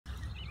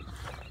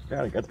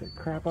God, I got that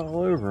crap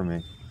all over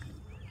me.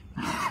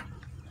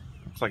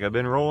 Looks like I've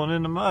been rolling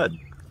in the mud.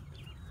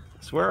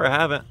 I swear I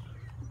haven't.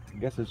 I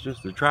guess it's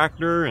just the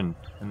tractor and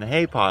the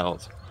hay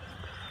piles.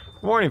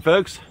 Good morning,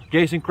 folks.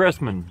 Jason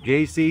Chrisman,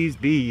 JC's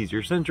Bees,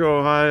 your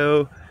Central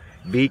Ohio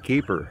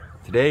beekeeper.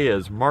 Today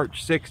is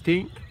March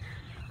 16th.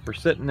 We're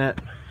sitting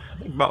at,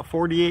 I think, about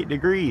 48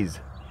 degrees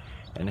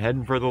and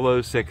heading for the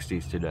low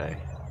 60s today.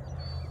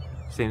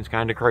 Seems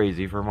kind of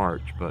crazy for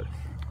March, but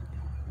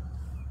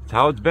it's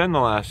how it's been the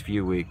last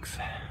few weeks.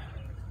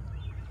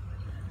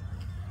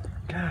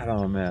 God,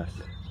 I'm a mess.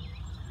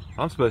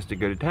 I'm supposed to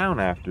go to town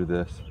after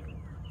this.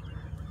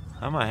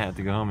 I might have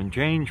to go home and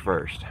change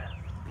first.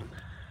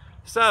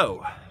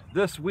 So,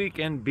 this week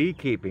in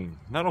beekeeping,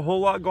 not a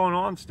whole lot going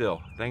on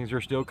still. Things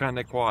are still kind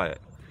of quiet.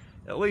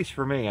 At least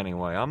for me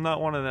anyway. I'm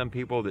not one of them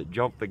people that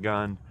jumped the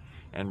gun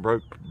and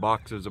broke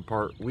boxes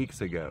apart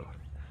weeks ago.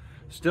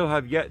 Still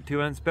have yet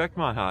to inspect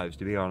my hives,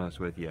 to be honest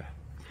with you.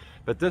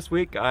 But this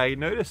week I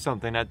noticed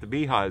something at the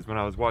beehives when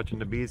I was watching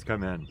the bees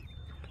come in.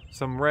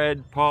 Some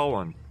red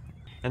pollen.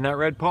 And that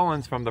red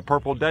pollen's from the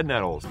purple dead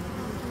nettles.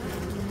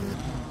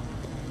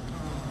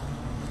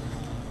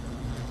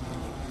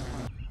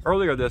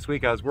 Earlier this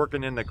week I was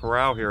working in the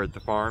corral here at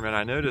the farm and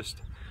I noticed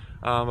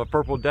a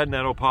purple dead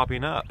nettle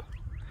popping up.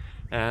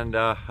 And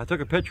I took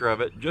a picture of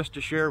it just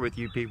to share with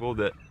you people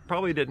that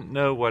probably didn't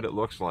know what it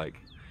looks like.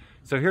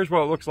 So here's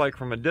what it looks like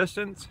from a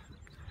distance,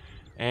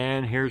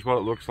 and here's what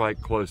it looks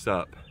like close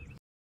up.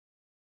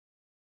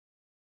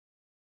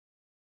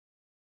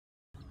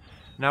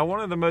 Now,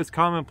 one of the most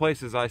common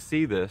places I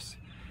see this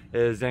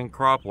is in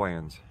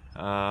croplands.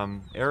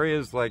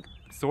 Areas like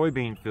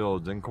soybean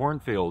fields and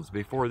cornfields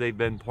before they've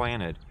been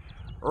planted.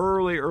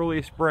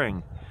 Early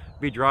spring.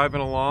 Be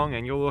driving along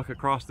and you'll look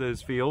across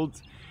those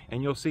fields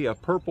and you'll see a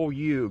purple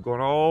U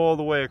going all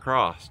the way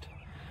across.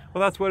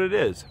 Well, that's what it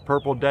is,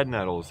 purple dead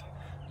nettles.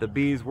 The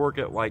bees work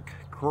it like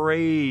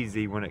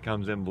crazy when it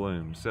comes in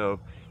bloom, so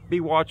be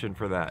watching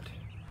for that.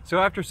 So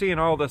after seeing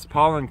all this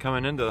pollen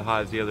coming into the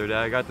hives the other day,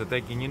 I got to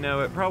thinking, you know,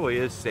 it probably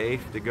is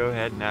safe to go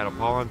ahead and add a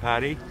pollen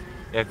patty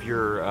if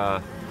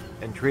you're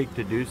intrigued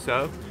to do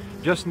so.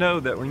 Just know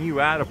that when you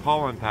add a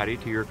pollen patty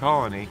to your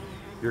colony,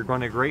 you're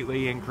going to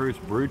greatly increase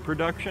brood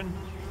production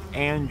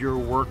and your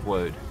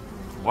workload.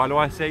 Why do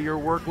I say your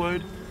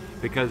workload?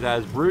 Because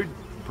as brood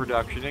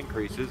production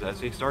increases, as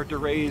they start to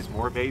raise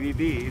more baby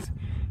bees,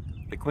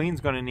 the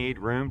queen's going to need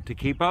room to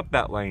keep up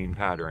that laying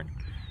pattern.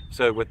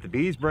 So with the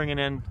bees bringing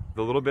in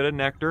the little bit of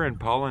nectar and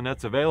pollen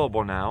that's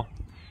available now,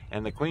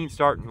 and the queen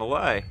starting to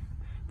lay,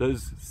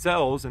 those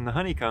cells in the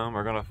honeycomb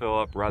are going to fill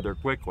up rather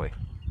quickly.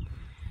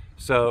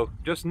 So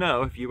just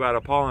know, if you add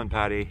a pollen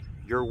patty,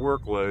 your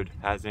workload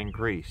has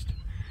increased.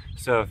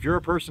 So if you're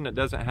a person that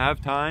doesn't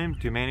have time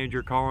to manage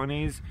your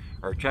colonies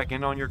or check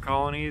in on your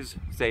colonies,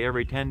 say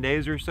every 10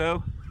 days or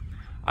so,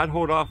 I'd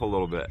hold off a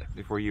little bit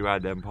before you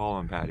add them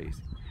pollen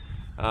patties.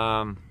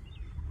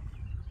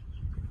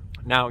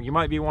 Now, you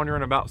might be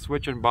wondering about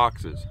switching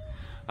boxes.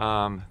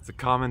 It's a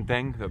common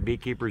thing that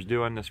beekeepers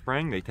do in the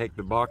spring. They take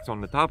the box on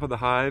the top of the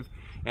hive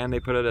and they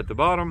put it at the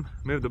bottom,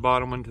 move the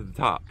bottom one to the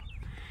top.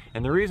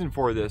 And the reason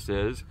for this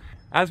is,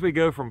 as we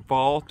go from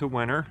fall to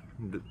winter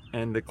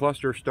and the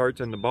cluster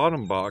starts in the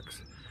bottom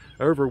box,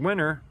 over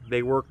winter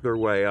they work their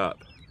way up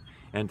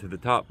into the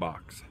top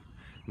box.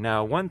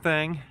 Now, one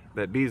thing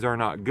that bees are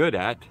not good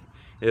at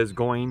is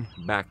going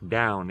back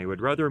down. They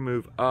would rather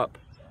move up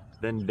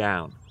than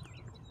down.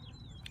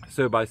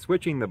 So by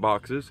switching the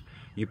boxes,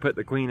 you put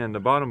the queen in the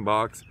bottom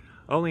box,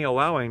 only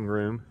allowing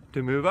room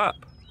to move up.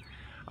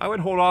 I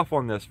would hold off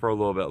on this for a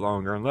little bit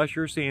longer unless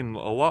you're seeing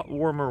a lot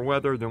warmer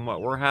weather than what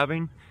we're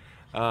having.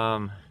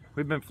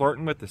 We've been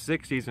flirting with the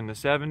 60s and the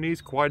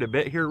 70s quite a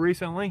bit here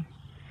recently.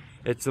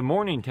 It's the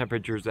morning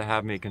temperatures that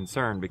have me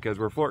concerned because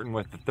we're flirting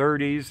with the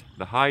 30s,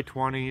 the high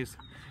 20s.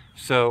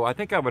 So I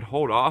think I would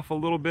hold off a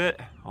little bit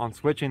on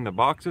switching the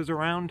boxes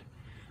around,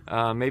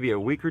 maybe a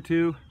week or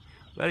two.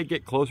 Let it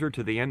get closer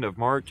to the end of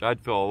March.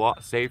 I'd feel a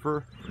lot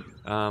safer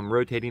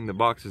rotating the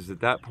boxes at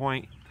that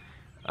point.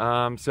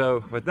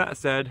 So with that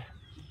said,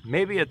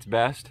 maybe it's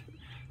best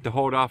to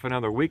hold off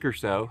another week or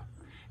so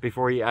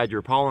before you add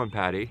your pollen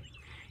patty.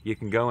 You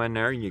can go in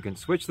there and you can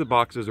switch the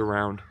boxes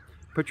around,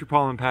 put your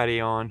pollen patty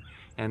on,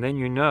 and then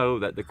you know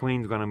that the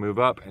queen's going to move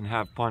up and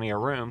have plenty of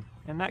room,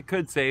 and that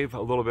could save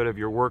a little bit of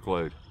your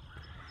workload.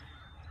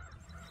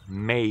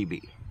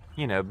 Maybe.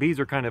 You know, bees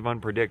are kind of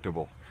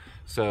unpredictable,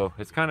 so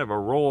it's kind of a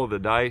roll of the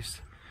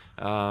dice,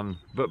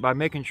 but by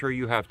making sure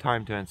you have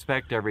time to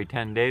inspect every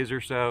 10 days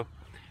or so,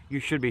 you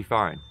should be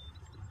fine.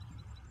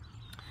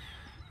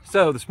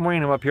 So this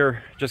morning I'm up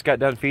here, just got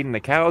done feeding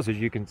the cows, as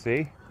you can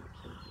see.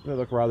 They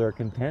look rather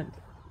content.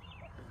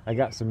 I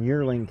got some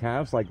yearling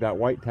calves like that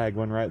white tag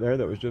one right there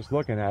that was just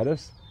looking at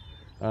us.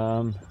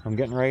 I'm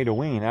getting ready to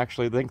wean.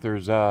 Actually, I think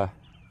there's what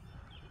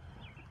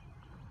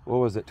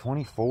was it,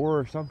 24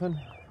 or something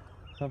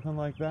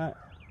like that.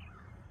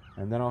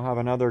 And then I'll have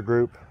another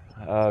group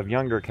of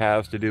younger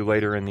calves to do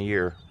later in the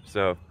year.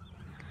 So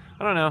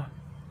I don't know,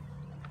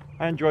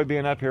 I enjoy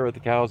being up here with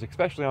the cows,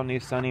 especially on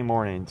these sunny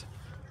mornings.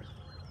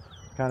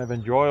 kind of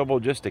enjoyable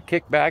just to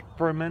kick back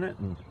for a minute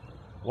and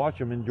watch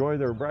them enjoy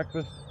their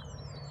breakfast,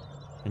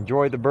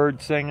 enjoy the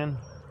birds singing,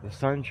 the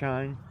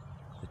sunshine,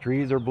 the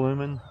trees are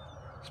blooming.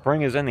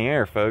 Spring is in the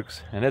air,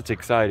 folks, and it's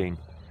exciting.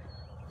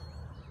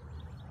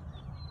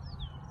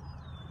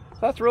 So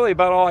that's really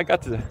about all I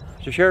got to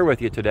share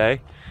with you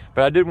today.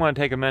 But I did want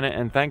to take a minute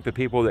and thank the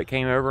people that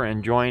came over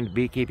and joined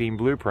Beekeeping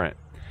Blueprint.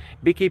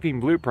 Beekeeping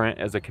Blueprint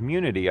is a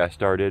community I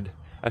started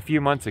a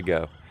few months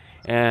ago.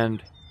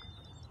 And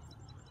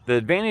the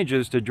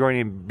advantages to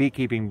joining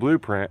Beekeeping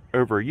Blueprint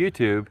over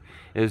YouTube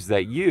is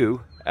that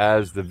you,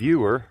 as the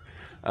viewer,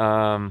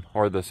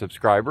 or the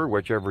subscriber,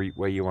 whichever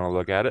way you want to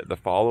look at it, the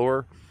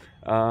follower,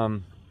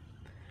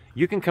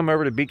 you can come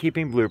over to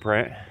Beekeeping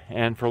Blueprint,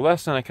 and for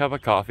less than a cup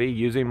of coffee,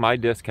 using my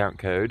discount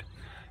code,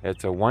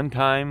 it's a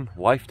one-time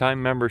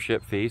lifetime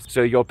membership fee.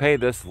 So you'll pay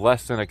this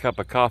less than a cup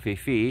of coffee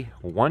fee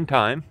one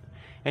time,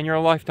 and you're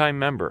a lifetime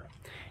member.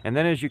 And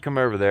then as you come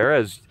over there,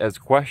 as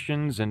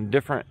questions and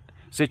different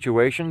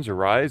situations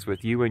arise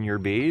with you and your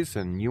bees,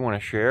 and you want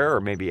to share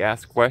or maybe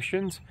ask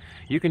questions,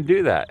 you can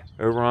do that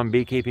over on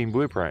Beekeeping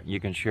Blueprint.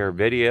 You can share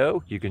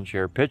video, you can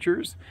share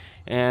pictures,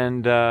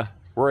 and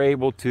we're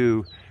able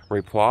to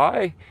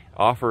reply,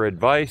 offer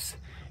advice,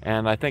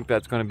 and I think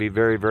that's going to be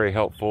very, very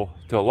helpful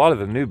to a lot of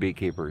the new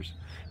beekeepers.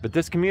 But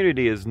this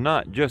community is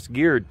not just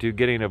geared to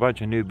getting a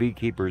bunch of new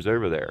beekeepers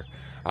over there.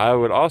 I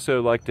would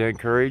also like to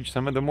encourage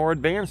some of the more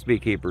advanced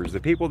beekeepers, the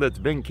people that's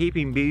been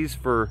keeping bees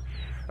for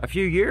a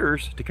few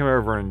years, to come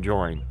over and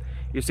join.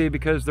 You see,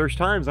 because there's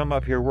times I'm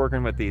up here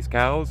working with these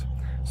cows,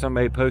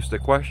 somebody posts a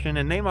question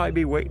and they might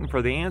be waiting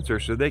for the answer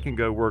so they can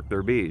go work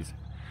their bees.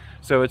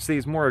 So it's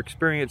these more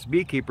experienced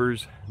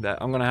beekeepers that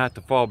I'm going to have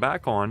to fall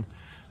back on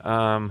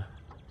to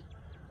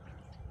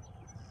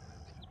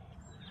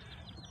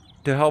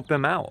help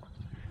them out.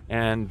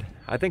 And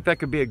I think that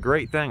could be a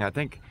great thing. I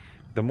think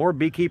the more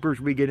beekeepers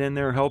we get in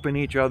there helping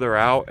each other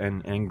out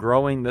and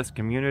growing this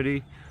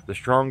community, the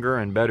stronger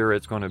and better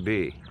it's going to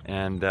be.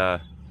 And I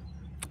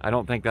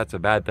don't think that's a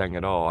bad thing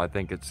at all. I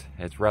think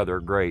it's rather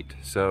great,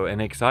 so,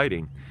 and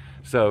exciting.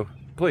 So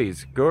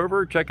please go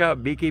over, check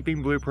out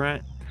Beekeeping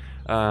Blueprint.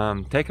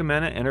 Take a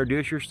minute,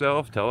 introduce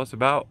yourself, tell us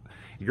about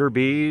your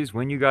bees,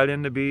 when you got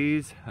into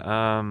bees.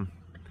 Yeah,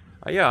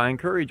 I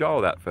encourage all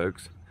of that,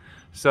 folks.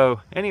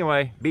 So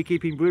anyway,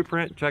 Beekeeping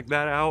Blueprint, check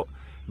that out.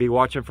 Be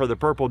watching for the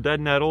purple dead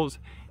nettles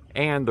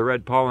and the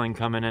red pollen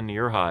coming into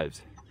your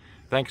hives.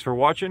 Thanks for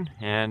watching,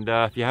 and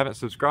if you haven't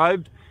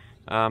subscribed,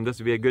 this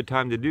would be a good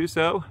time to do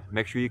so.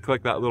 Make sure you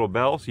click that little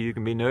bell so you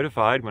can be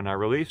notified when I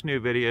release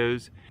new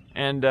videos.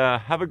 And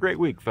have a great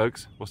week,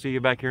 folks. We'll see you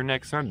back here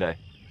next Sunday.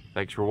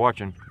 Thanks for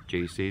watching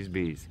JC's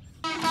Bees.